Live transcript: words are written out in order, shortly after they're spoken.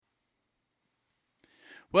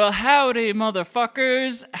Well, howdy,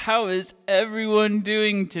 motherfuckers. How is everyone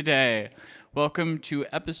doing today? Welcome to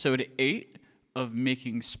episode 8 of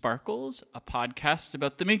Making Sparkles, a podcast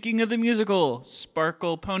about the making of the musical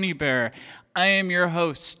Sparkle Pony Bear. I am your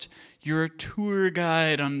host, your tour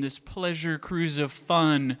guide on this pleasure cruise of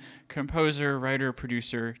fun, composer, writer,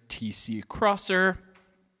 producer, T.C. Crosser.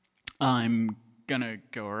 I'm gonna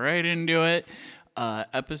go right into it.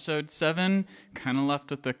 Episode 7, kind of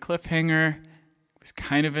left with a cliffhanger. Was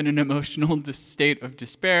kind of in an emotional state of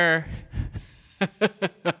despair.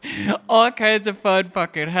 All kinds of fun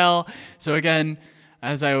fucking hell. So again,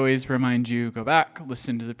 as I always remind you, go back,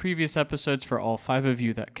 listen to the previous episodes for all 5 of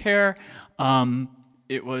you that care.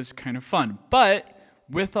 It was kind of fun. But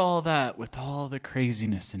with all that, with all the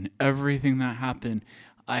craziness and everything that happened,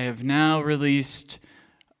 I have now released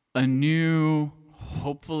a new,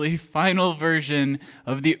 hopefully final version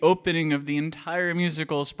of the opening of the entire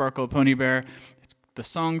musical Sparkle Pony Bear. The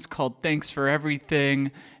song's called Thanks for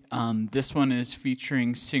Everything. This one is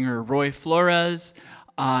featuring singer Roy Flores.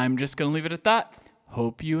 I'm just going to leave it at that.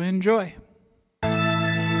 Hope you enjoy.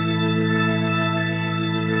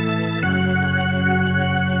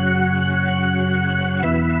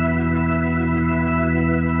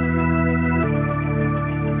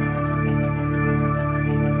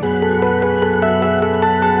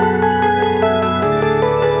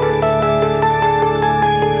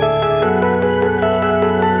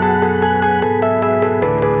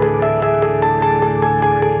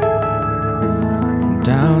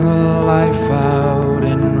 Down the life out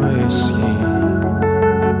in whiskey,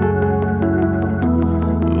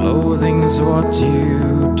 loathing's what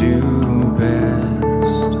you do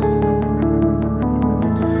best.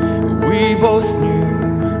 We both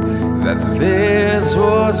knew that this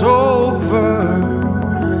was over.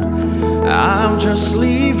 I'm just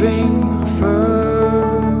leaving first.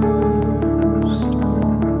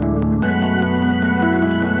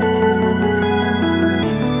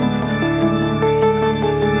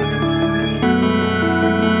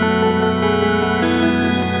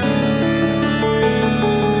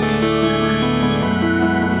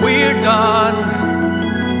 We're done.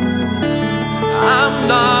 I'm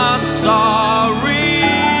not sorry.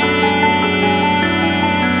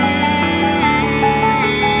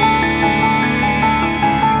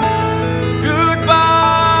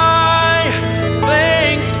 Goodbye.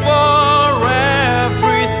 Thanks for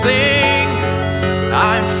everything.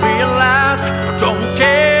 I feel last. Don't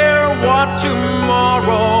care what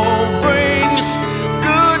tomorrow brings.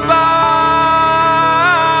 Goodbye.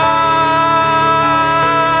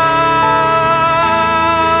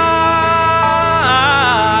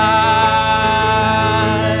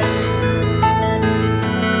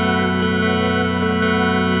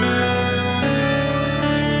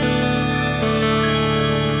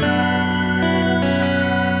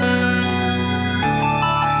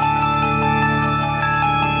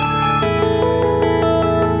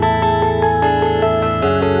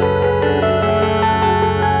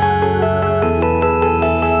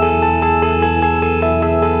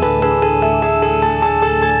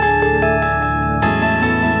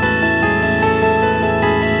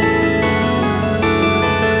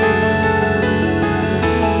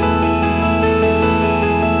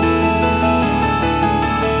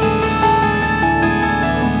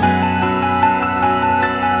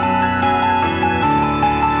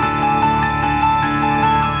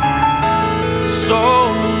 So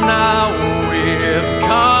now we've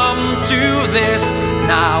come to this.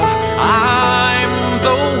 Now I'm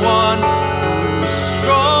the one who's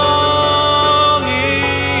strong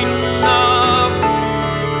enough.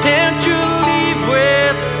 Can't you leave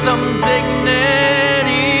with some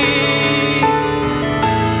dignity?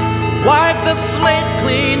 Wipe the slate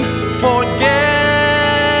clean, forget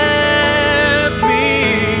me.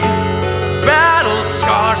 Battle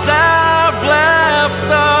scars have left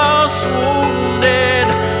us wounded.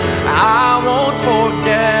 I won't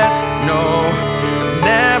forget, no,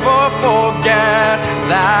 never forget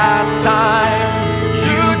that time.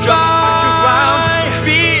 You just stood your ground,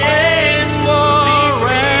 be ace for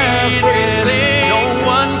everything. No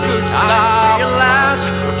one could stop us.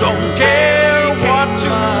 Don't care what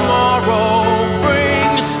tomorrow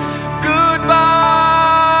brings. Goodbye.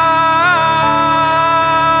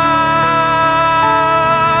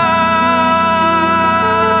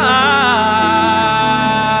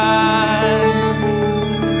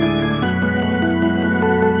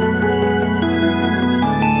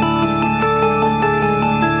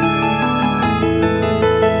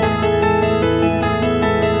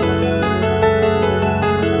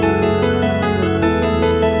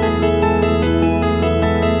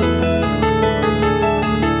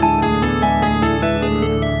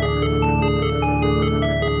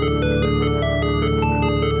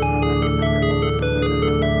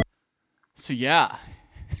 Yeah.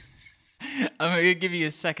 I'm going to give you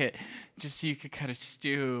a second just so you could kind of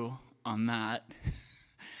stew on that.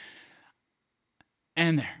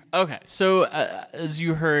 And there. Okay. So as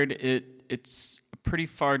you heard, it's a pretty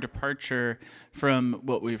far departure from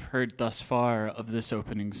what we've heard thus far of this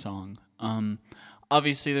opening song.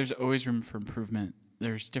 Obviously, there's always room for improvement.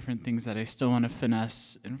 There's different things that I still want to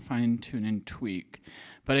finesse and fine-tune and tweak.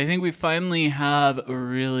 But I think we finally have a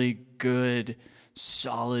really good,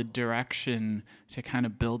 solid direction to kind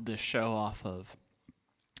of build this show off of.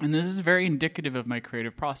 And this is very indicative of my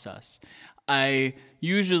creative process. I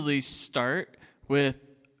usually start with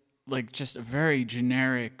like just a very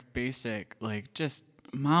generic, basic, like just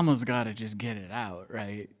mama's got to just get it out,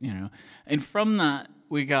 right? You know, and from that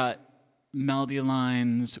we got melody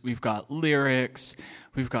lines, we've got lyrics,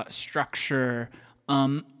 we've got structure,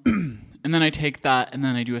 and then I take that and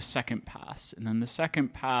then I do a second pass, and then the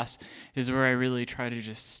second pass is where I really try to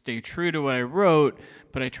just stay true to what I wrote,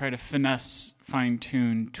 but I try to finesse,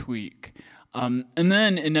 fine-tune, tweak. And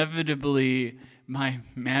then inevitably my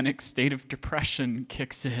manic state of depression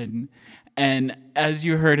kicks in. And as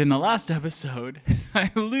you heard in the last episode, I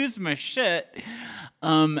lose my shit.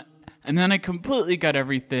 And then I completely got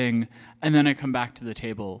everything. And then I come back to the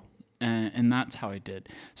table. And that's how I did.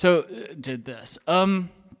 So did this.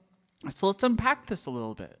 So let's unpack this a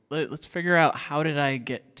little bit. Let's figure out, how did I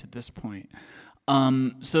get to this point?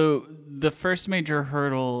 So the first major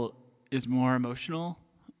hurdle is more emotional.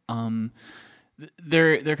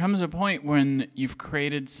 There comes a point when you've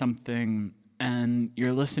created something and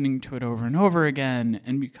you're listening to it over and over again,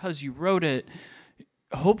 and because you wrote it,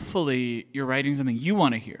 hopefully you're writing something you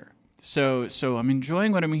want to hear. So I'm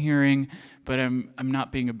enjoying what I'm hearing, but I'm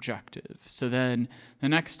not being objective. So then the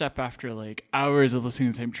next step, after like hours of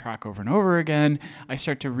listening to the same track over and over again, I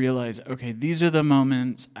start to realize, okay, these are the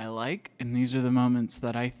moments I like, and these are the moments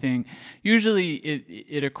that I think, usually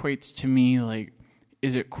it equates to me like,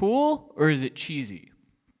 is it cool or is it cheesy?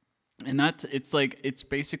 And it's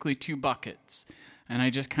basically two buckets. And I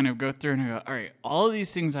just kind of go through and I go, all right, all of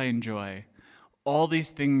these things I enjoy, all these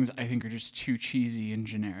things I think are just too cheesy and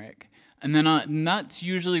generic. And then and that's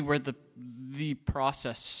usually where the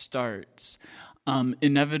process starts.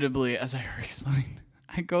 Inevitably, as I already explained,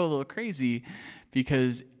 I go a little crazy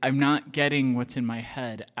because I'm not getting what's in my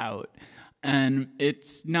head out. And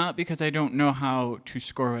it's not because I don't know how to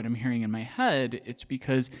score what I'm hearing in my head. It's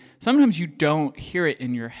because sometimes you don't hear it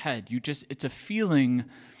in your head. It's a feeling.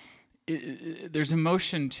 There's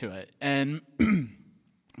emotion to it. And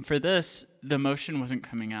for this, the emotion wasn't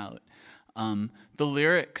coming out. The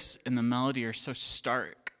lyrics and the melody are so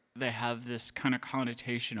stark. They have this kind of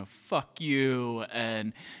connotation of fuck you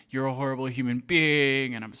and you're a horrible human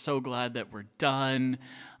being and I'm so glad that we're done.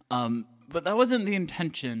 But that wasn't the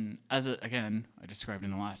intention, again, I described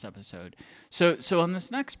in the last episode. So on this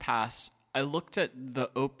next pass, I looked at the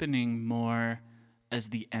opening more as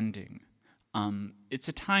the ending. It's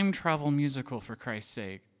a time travel musical, for Christ's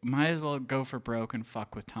sake. Might as well go for broke and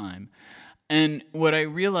fuck with time. And what I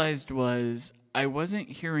realized was I wasn't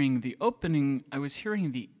hearing the opening, I was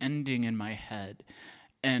hearing the ending in my head.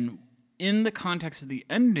 And in the context of the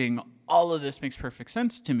ending, all of this makes perfect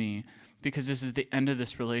sense to me, because this is the end of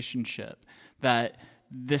this relationship, that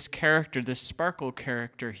this character, this Sparkle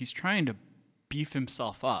character, he's trying to beef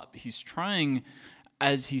himself up. He's trying,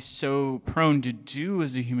 as he's so prone to do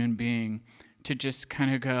as a human being, to just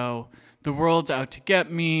kind of go, the world's out to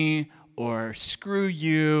get me, or screw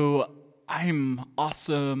you, I'm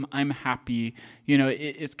awesome, I'm happy. You know,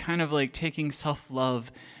 it's kind of like taking self-love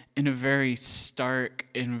in a very stark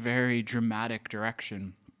and very dramatic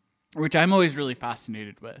direction, which I'm always really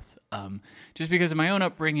fascinated with. Just because of my own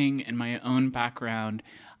upbringing and my own background,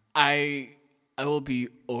 I will be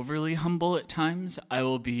overly humble at times. I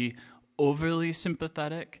will be overly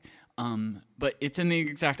sympathetic. But it's in the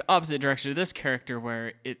exact opposite direction of this character,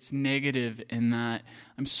 where it's negative in that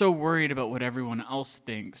I'm so worried about what everyone else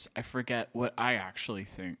thinks, I forget what I actually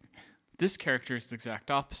think. This character is the exact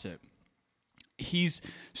opposite. He's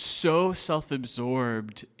so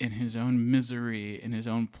self-absorbed in his own misery, in his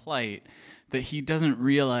own plight, that he doesn't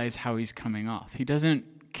realize how he's coming off. He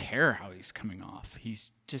doesn't care how he's coming off.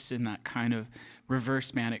 He's just in that kind of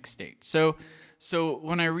reverse manic state. So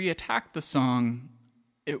when I reattacked the song,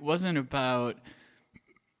 it wasn't about,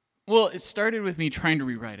 well, it started with me trying to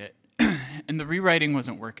rewrite it, and the rewriting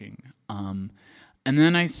wasn't working. And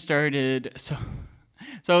then I started,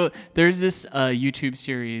 so there's this YouTube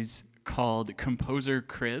series called Composer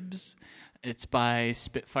Cribs, It's by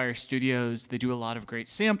Spitfire Studios. They do a lot of great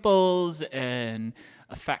samples and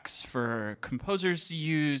effects for composers to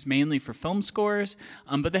use, mainly for film scores.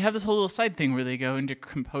 But they have this whole little side thing where they go into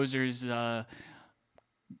composers'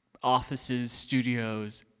 offices,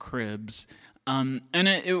 studios, cribs. And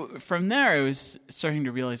from there, I was starting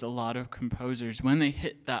to realize a lot of composers, when they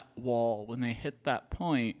hit that wall, when they hit that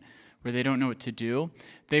point where they don't know what to do,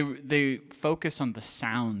 they focus on the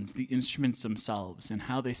sounds, the instruments themselves, and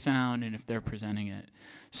how they sound, and if they're presenting it.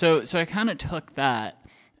 So I kind of took that,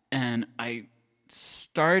 and I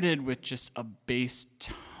started with just a bass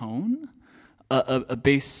tone, a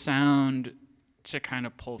bass sound to kind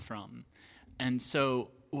of pull from. And so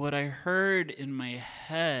what I heard in my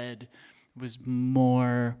head was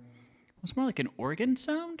more like an organ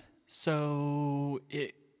sound. So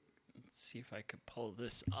let's see if I could pull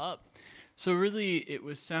this up. So really it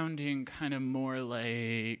was sounding kind of more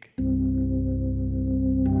like, I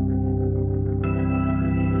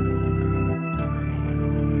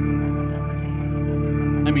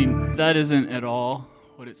mean, that isn't at all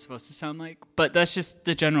what it's supposed to sound like, but that's just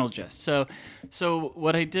the general gist. So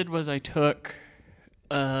what I did was I took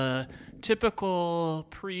a typical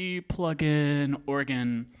pre-plug-in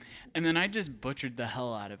organ, and then I just butchered the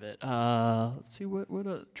hell out of it. Let's see,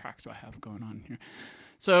 what tracks do I have going on here?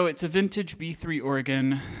 So it's a vintage B3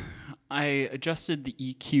 organ. I adjusted the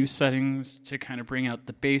EQ settings to kind of bring out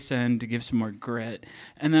the bass end to give some more grit.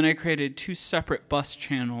 And then I created 2 separate bus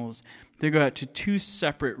channels. They go out to 2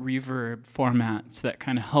 separate reverb formats that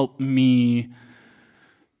kind of help me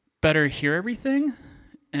better hear everything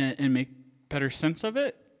and make better sense of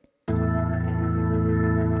it.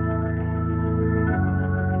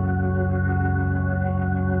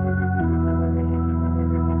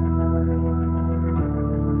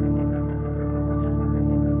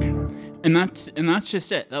 And that's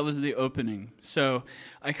just it. That was the opening. So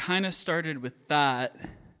I kind of started with that,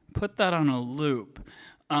 put that on a loop.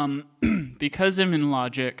 Because I'm in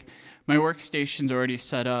Logic, my workstation's already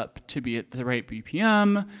set up to be at the right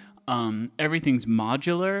BPM. Everything's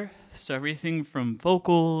modular, so everything from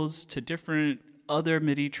vocals to different other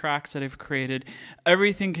MIDI tracks that I've created,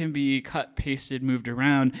 everything can be cut, pasted, moved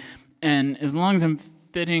around. And as long as I'm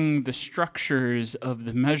fitting the structures of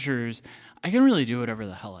the measures, I can really do whatever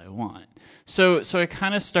the hell I want. So I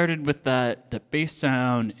kind of started with that bass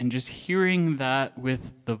sound and just hearing that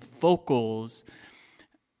with the vocals,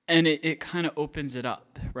 and it kind of opens it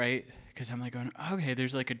up, right? Because I'm like going, okay,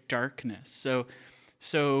 there's like a darkness.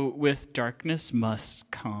 So with darkness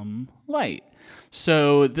must come light.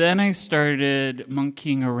 So then I started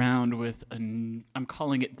monkeying around with I'm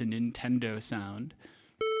calling it the Nintendo sound.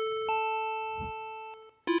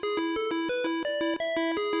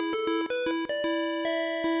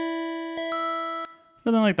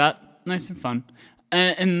 Something like that, nice and fun.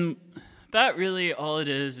 And that really all it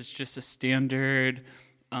is just a standard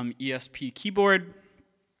ESP keyboard.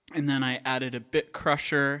 And then I added a bit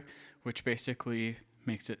crusher, which basically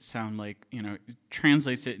makes it sound like,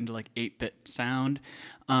 translates it into like 8-bit sound.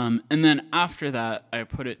 And then after that, I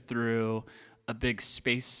put it through a big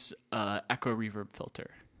space echo reverb filter.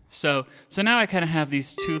 So now I kind of have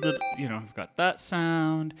these two little, I've got that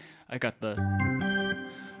sound,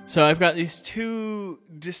 So I've got these 2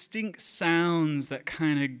 distinct sounds that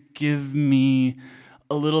kind of give me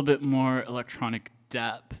a little bit more electronic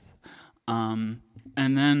depth. And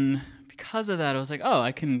then because of that, I was like, oh,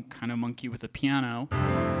 I can kind of monkey with a piano.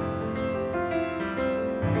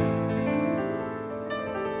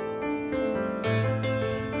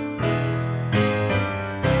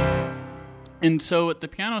 And so what the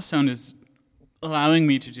piano sound is allowing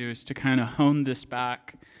me to do is to kind of hone this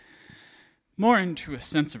back more into a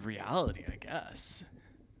sense of reality, I guess.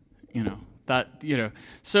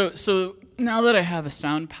 So now that I have a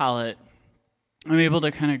sound palette, I'm able to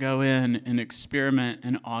kind of go in and experiment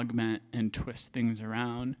and augment and twist things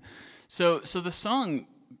around. So the song,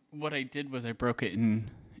 what I did was I broke it in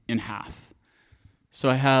half. So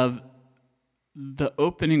I have the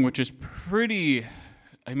opening, which is pretty,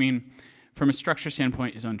 from a structure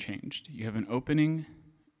standpoint, is unchanged. You have an opening,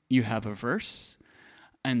 you have a verse,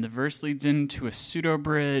 and the verse leads into a pseudo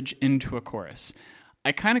bridge into a chorus.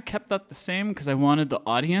 I kind of kept that the same because I wanted the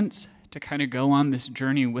audience to kind of go on this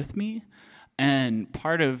journey with me. And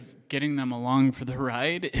part of getting them along for the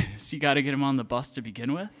ride is you got to get them on the bus to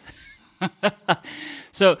begin with.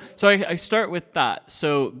 So I start with that.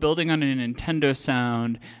 So building on a Nintendo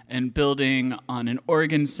sound and building on an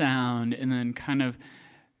organ sound, and then kind of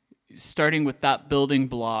starting with that building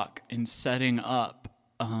block and setting up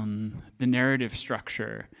the narrative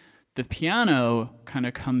structure the piano kind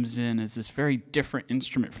of comes in as this very different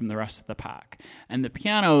instrument from the rest of the pack. And the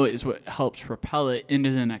piano is what helps propel it into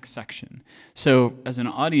the next section. So as an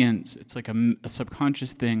audience, it's like a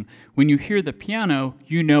subconscious thing. When you hear the piano,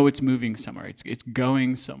 you know it's moving somewhere. It's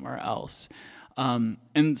going somewhere else.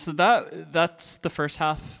 And so that's the first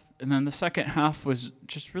half. And then the second half was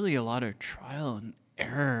just really a lot of trial and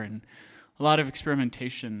error and a lot of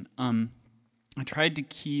experimentation. I tried to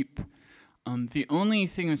keep... the only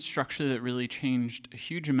thing in structure that really changed a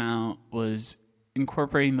huge amount was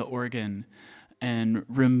incorporating the organ and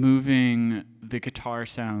removing the guitar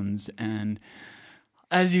sounds and,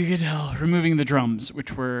 as you could tell, removing the drums,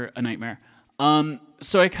 which were a nightmare.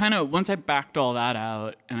 So I kind of, once I backed all that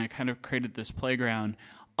out and I kind of created this playground,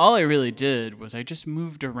 all I really did was I just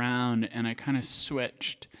moved around and I kind of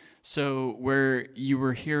switched. So where you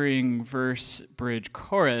were hearing verse, bridge,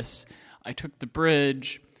 chorus, I took the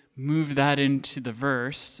bridge, moved that into the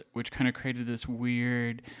verse, which kind of created this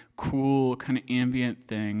weird, cool, kind of ambient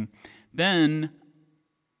thing. Then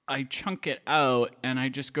I chunk it out and I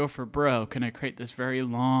just go for broke and I create this very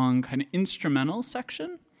long kind of instrumental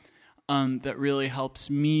section that really helps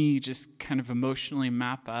me just kind of emotionally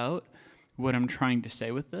map out what I'm trying to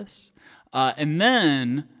say with this. And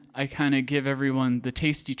then I kind of give everyone the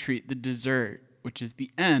tasty treat, the dessert, which is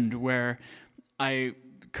the end, where I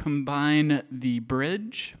combine the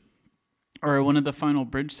bridge or one of the final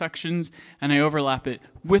bridge sections, and I overlap it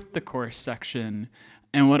with the chorus section.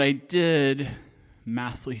 And what I did,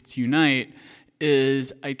 Mathletes Unite,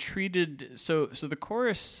 is I treated, so the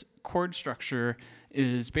chorus chord structure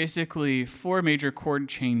is basically 4 major chord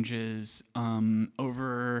changes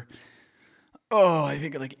over, I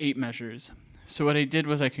think like 8 measures. So what I did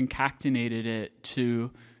was I concatenated it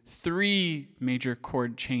to 3 major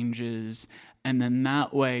chord changes, and then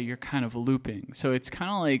that way you're kind of looping. So it's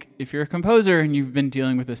kind of like if you're a composer and you've been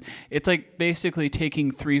dealing with this, it's like basically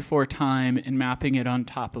taking 3/4 time and mapping it on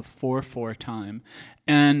top of 4/4 time.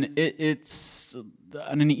 And it's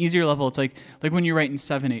on an easier level. It's like when you write in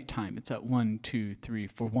 7/8 time, it's at 1 2 3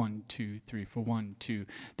 4 1 2 3 4 1 2.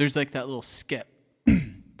 There's like that little skip.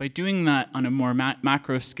 By doing that on a more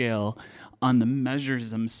macro scale, on the measures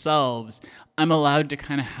themselves, I'm allowed to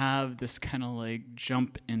kind of have this kind of like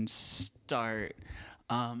jump and start.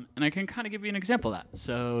 And I can kind of give you an example of that.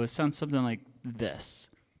 So it sounds something like this.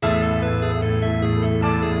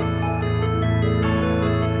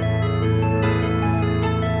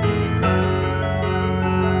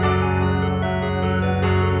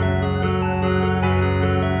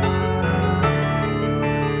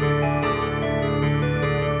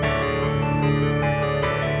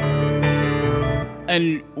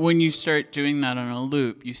 And when you start doing that on a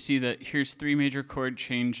loop, you see that here's 3 major chord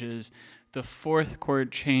changes. The 4th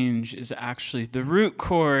chord change is actually the root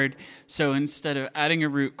chord. So instead of adding a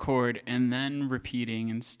root chord and then repeating,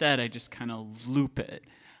 instead I just kind of loop it.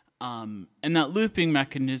 And that looping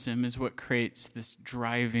mechanism is what creates this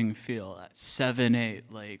driving feel at 7/8,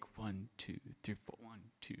 like 1 2 3 4 1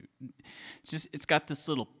 2. It's got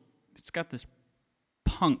this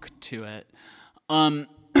punk to it.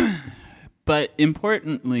 But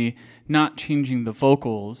importantly, not changing the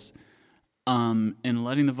vocals and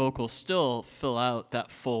letting the vocals still fill out that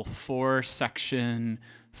full 4-section,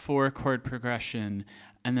 4-chord progression.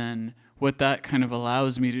 And then what that kind of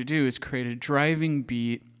allows me to do is create a driving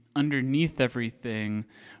beat underneath everything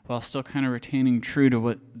while still kind of retaining true to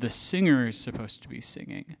what the singer is supposed to be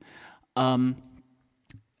singing. That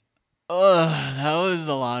was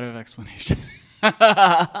a lot of explanation.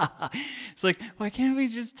 It's like, why can't we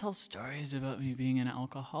just tell stories about me being an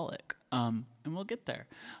alcoholic? And we'll get there.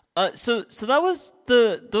 So those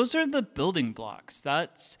are the building blocks.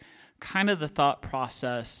 That's kind of the thought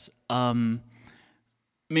process.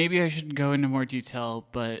 Maybe I should go into more detail,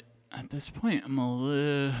 but at this point, I'm a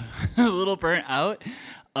little burnt out.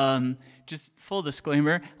 Just full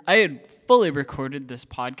disclaimer, I had fully recorded this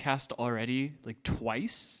podcast already, like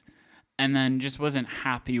twice, and then just wasn't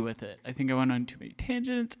happy with it. I think I went on too many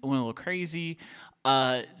tangents, I went a little crazy.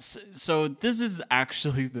 So this is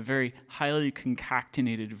actually the very highly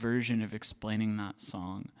concatenated version of explaining that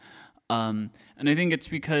song. And I think it's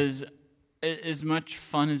because as much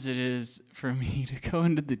fun as it is for me to go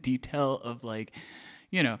into the detail of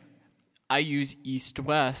I use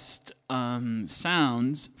East-West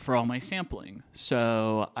sounds for all my sampling.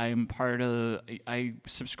 So I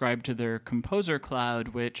subscribe to their Composer Cloud,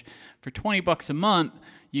 which for $20 a month,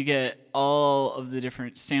 you get all of the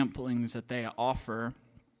different samplings that they offer.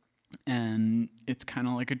 And it's kind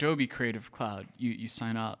of like Adobe Creative Cloud. You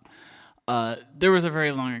sign up. There was a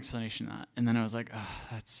very long explanation of that. And then I was like,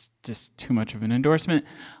 that's just too much of an endorsement.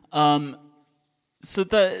 so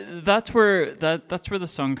that's where the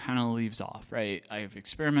song kind of leaves off, right? I've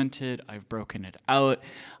experimented, I've broken it out,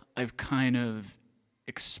 I've kind of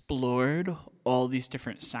explored all these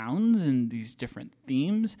different sounds and these different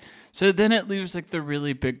themes. So then it leaves like the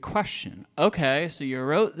really big question. Okay, so you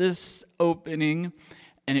wrote this opening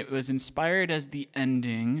and it was inspired as the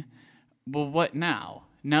ending. Well, what now?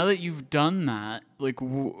 Now that you've done that, like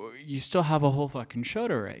you still have a whole fucking show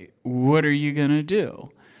to write. What are you gonna do?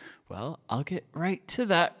 Well, I'll get right to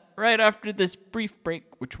that right after this brief break,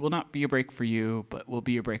 which will not be a break for you, but will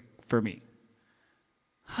be a break for me.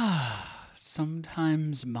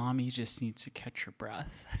 Sometimes mommy just needs to catch her breath.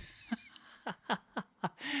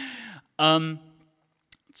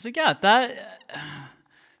 So yeah, that's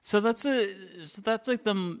like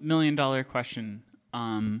the $1 million question.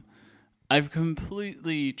 I've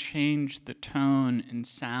completely changed the tone and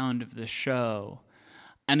sound of the show.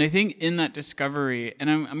 And I think in that discovery, and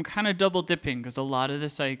I'm kind of double dipping because a lot of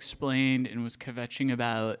this I explained and was kvetching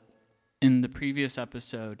about in the previous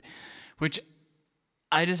episode, which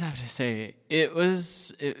I just have to say,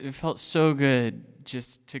 it felt so good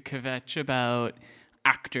just to kvetch about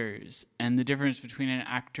actors and the difference between an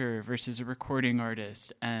actor versus a recording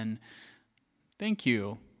artist. And thank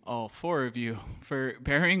you, all four of you, for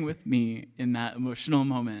bearing with me in that emotional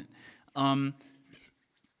moment. I'm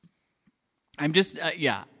just,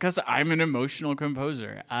 because I'm an emotional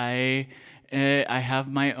composer. I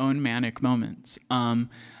have my own manic moments. And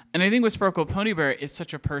I think with Sparkle Pony Bear, it's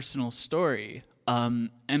such a personal story.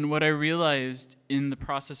 And what I realized in the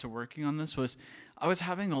process of working on this was I was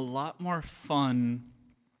having a lot more fun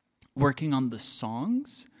working on the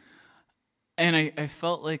songs. And I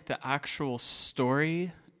felt like the actual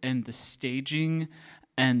story and the staging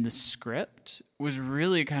and the script was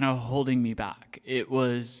really kind of holding me back. It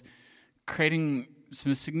was creating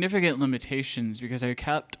some significant limitations because I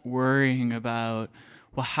kept worrying about,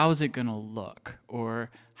 well, how's it going to look? Or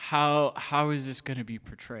how is this going to be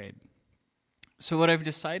portrayed? So what I've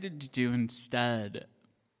decided to do instead,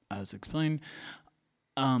 as explained,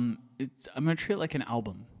 I'm going to treat it like an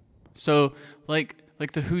album. So like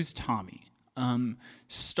the Who's Tommy.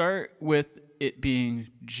 Start with it being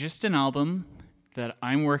just an album that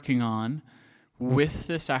I'm working on with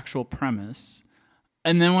this actual premise.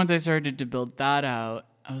 And then once I started to build that out,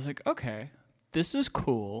 I was like, okay, this is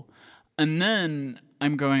cool. And then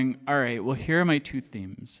I'm going, all right, well, here are my two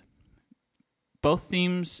themes. Both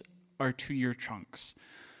themes are 2-year chunks.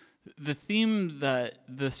 The theme that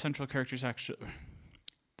the central characters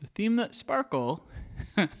the theme that Sparkle,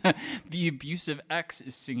 the abusive ex,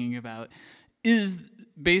 is singing about is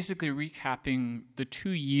basically recapping the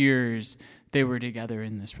 2 years they were together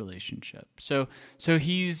in this relationship. So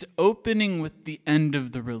he's opening with the end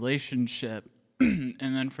of the relationship, and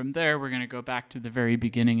then from there we're going to go back to the very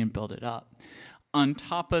beginning and build it up. On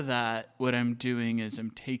top of that, what I'm doing is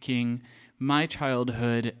I'm taking my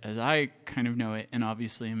childhood as I kind of know it, and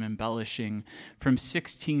obviously I'm embellishing from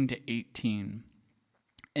 16 to 18,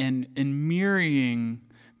 and mirroring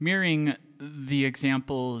the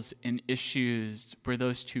examples and issues where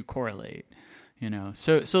those two correlate.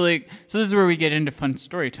 So this is where we get into fun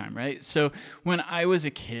story time, right? So when I was a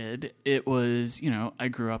kid, it was, I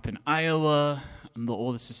grew up in Iowa. I'm the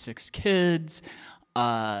oldest of 6 kids.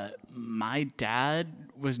 My dad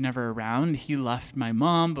was never around. He left my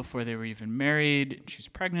mom before they were even married. She was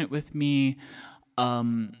pregnant with me.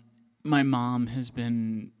 My mom has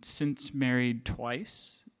been since married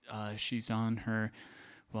twice. She's on her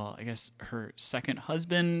second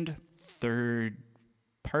husband, third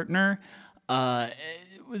partner. There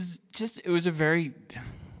was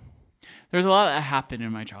a lot that happened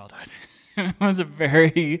in my childhood. It was a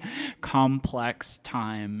very complex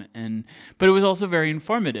time, but it was also very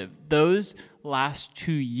informative. Those last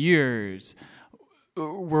 2 years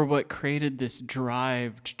were what created this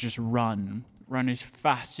drive to just run as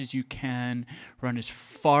fast as you can, run as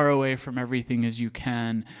far away from everything as you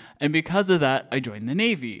can. And because of that, I joined the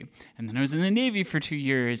Navy. And then I was in the Navy for 2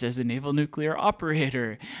 years as a naval nuclear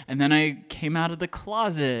operator. And then I came out of the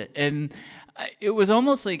closet. And it was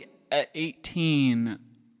almost like at 18,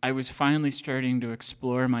 I was finally starting to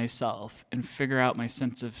explore myself and figure out my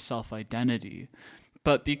sense of self-identity.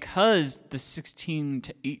 But because the 16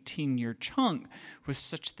 to 18 year chunk was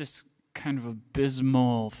such this kind of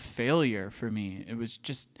abysmal failure for me, it was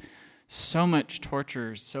just so much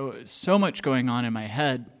torture, so much going on in my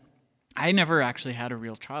head. I never actually had a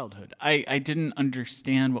real childhood. I didn't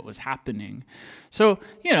understand what was happening. So,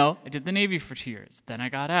 I did the Navy for 2 years. Then I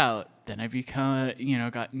got out. Then I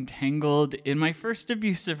got entangled in my first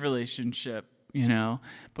abusive relationship.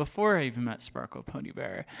 before I even met Sparkle Pony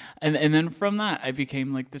Bear. And then from that, I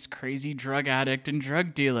became like this crazy drug addict and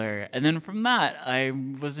drug dealer. And then from that, I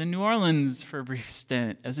was in New Orleans for a brief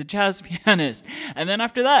stint as a jazz pianist. And then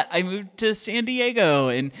after that, I moved to San Diego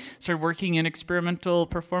and started working in experimental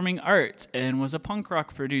performing arts and was a punk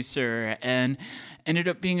rock producer and ended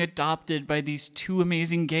up being adopted by these two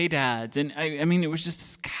amazing gay dads. And I mean, it was just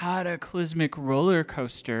this cataclysmic roller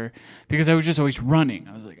coaster because I was just always running.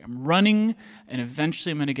 I was like, I'm running, and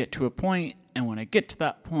eventually I'm going to get to a point, and when I get to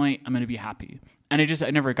that point, I'm going to be happy. And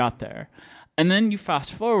I never got there. And then you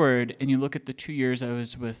fast forward and you look at the 2 years I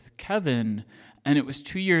was with Kevin, and it was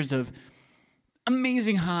 2 years of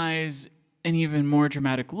amazing highs and even more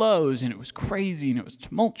dramatic lows, and it was crazy and it was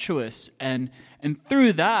tumultuous. And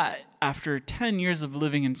through that, after 10 years of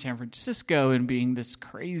living in San Francisco and being this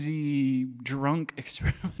crazy, drunk,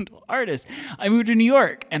 experimental artist, I moved to New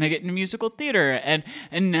York and I get into musical theater. And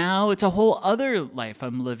now it's a whole other life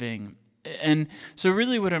I'm living. And so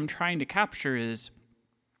really what I'm trying to capture is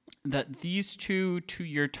that these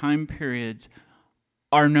two-year time periods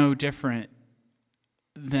are no different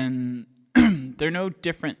than... they're no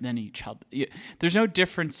different than each other. There's no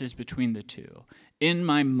differences between the two. In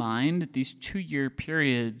my mind, these 2-year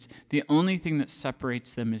periods, the only thing that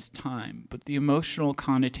separates them is time. But the emotional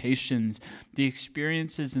connotations, the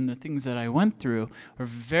experiences, and the things that I went through are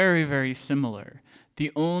very, very similar.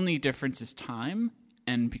 The only difference is time,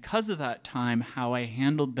 and because of that time, how I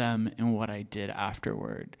handled them and what I did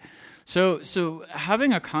afterward. So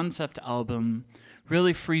having a concept album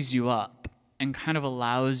really frees you up and kind of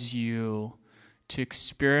allows you to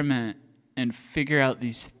experiment and figure out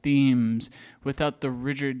these themes without the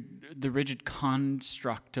rigid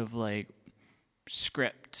construct of like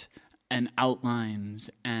script and outlines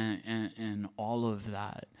and all of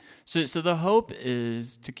that. So the hope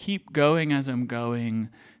is to keep going as I'm going,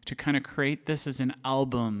 to kind of create this as an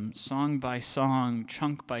album, song by song,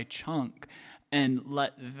 chunk by chunk, and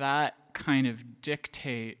let that kind of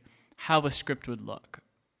dictate how a script would look.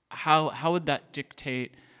 How would that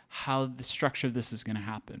dictate how the structure of this is going to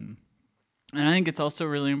happen? And I think it's also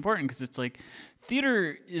really important because it's like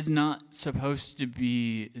theater is not supposed to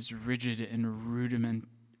be as rigid and rudiment.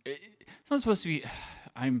 It's not supposed to be.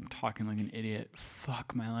 I'm talking like an idiot.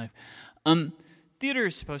 Fuck my life. Theater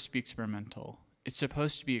is supposed to be experimental. It's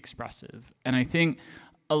supposed to be expressive. And I think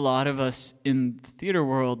a lot of us in the theater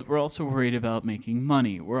world, we're also worried about making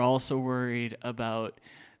money. We're also worried about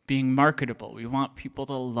being marketable. We want people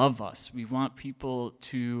to love us. We want people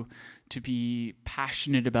to be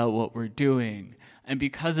passionate about what we're doing. And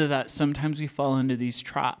because of that, sometimes we fall into these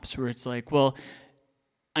traps where it's like, well,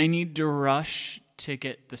 I need to rush to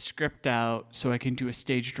get the script out so I can do a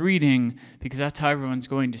staged reading because that's how everyone's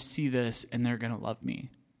going to see this and they're going to love me.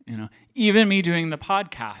 Even me doing the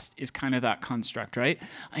podcast is kind of that construct, right?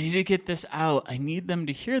 I need to get this out. I need them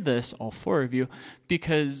to hear this, all four of you,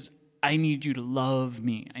 because I need you to love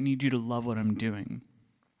me. I need you to love what I'm doing.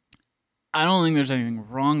 I don't think there's anything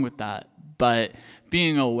wrong with that, but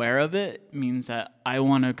being aware of it means that I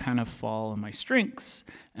want to kind of fall on my strengths,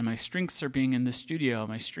 and my strengths are being in the studio.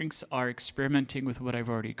 My strengths are experimenting with what I've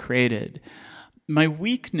already created. My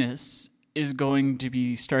weakness is going to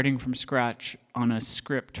be starting from scratch on a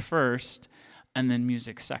script first, and then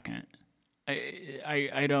music second.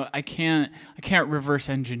 I can't reverse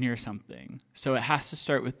engineer something. So it has to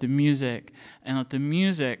start with the music and let the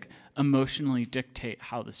music emotionally dictate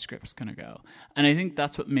how the script's going to go. And I think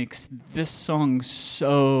that's what makes this song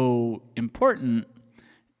so important,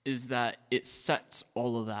 is that it sets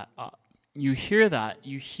all of that up. You hear that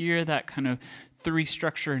kind of 3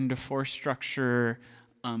 structure into 4 structure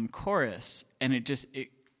chorus, and it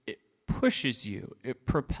pushes you, it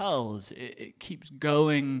propels, it keeps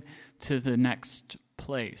going to the next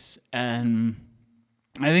place. And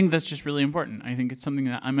I think that's just really important. I think it's something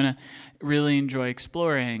that I'm going to really enjoy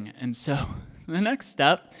exploring. And so the next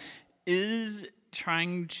step is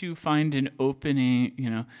trying to find an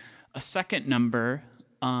opening, a second number,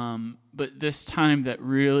 but this time that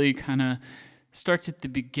really kind of starts at the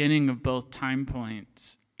beginning of both time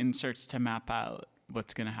points and starts to map out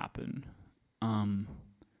what's going to happen.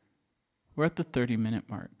 We're at the 30-minute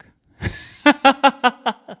mark.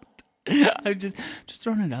 I'm just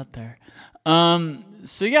throwing it out there.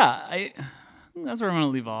 So yeah, that's where I'm going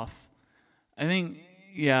to leave off. I think,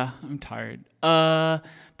 I'm tired. But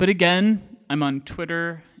again, I'm on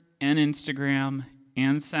Twitter and Instagram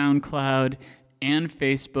and SoundCloud and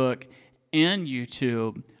Facebook and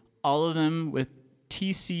YouTube, all of them with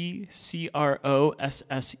TCCROSSER,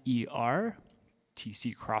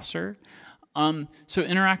 TC Crosser. So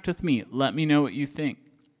interact with me. Let me know what you think.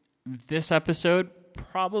 This episode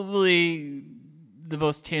probably the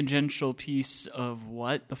most tangential piece of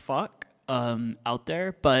what the fuck out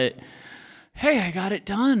there, but hey, I got it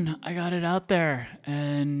done. I got it out there,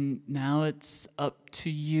 and now it's up to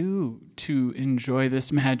you to enjoy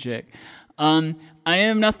this magic. I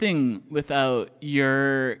am nothing without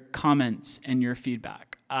your comments and your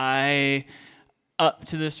feedback. I, up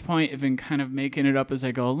to this point, have been kind of making it up as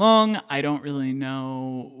I go along. I don't really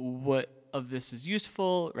know what of this is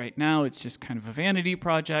useful right now. It's just kind of a vanity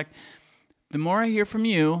project. The more I hear from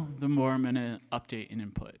you, the more I'm going to update and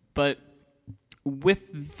input. But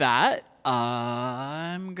with that,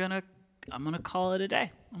 I'm gonna call it a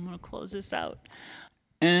day. I'm gonna close this out,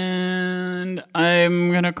 and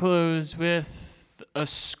I'm gonna close with a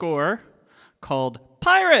score called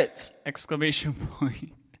 "Pirates!" exclamation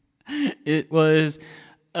point. It was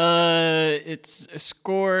it's a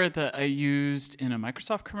score that I used in a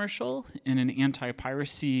Microsoft commercial in an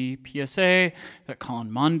anti-piracy PSA that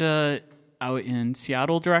Colin Monda out in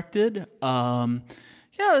Seattle directed.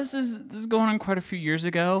 This is going on quite a few years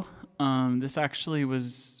ago. This actually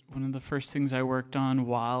was one of the first things I worked on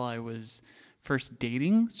while I was first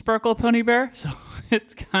dating Sparkle Pony Bear, so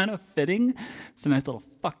it's kind of fitting. It's a nice little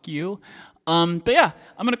fuck you. But yeah,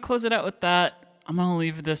 I'm going to close it out with that. I'm going to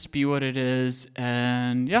leave this be what it is,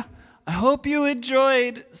 and yeah, I hope you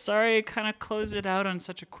enjoyed. Sorry I kind of closed it out on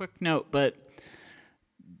such a quick note, but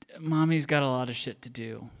Mommy's got a lot of shit to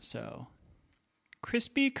do, so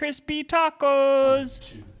crispy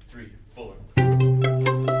tacos!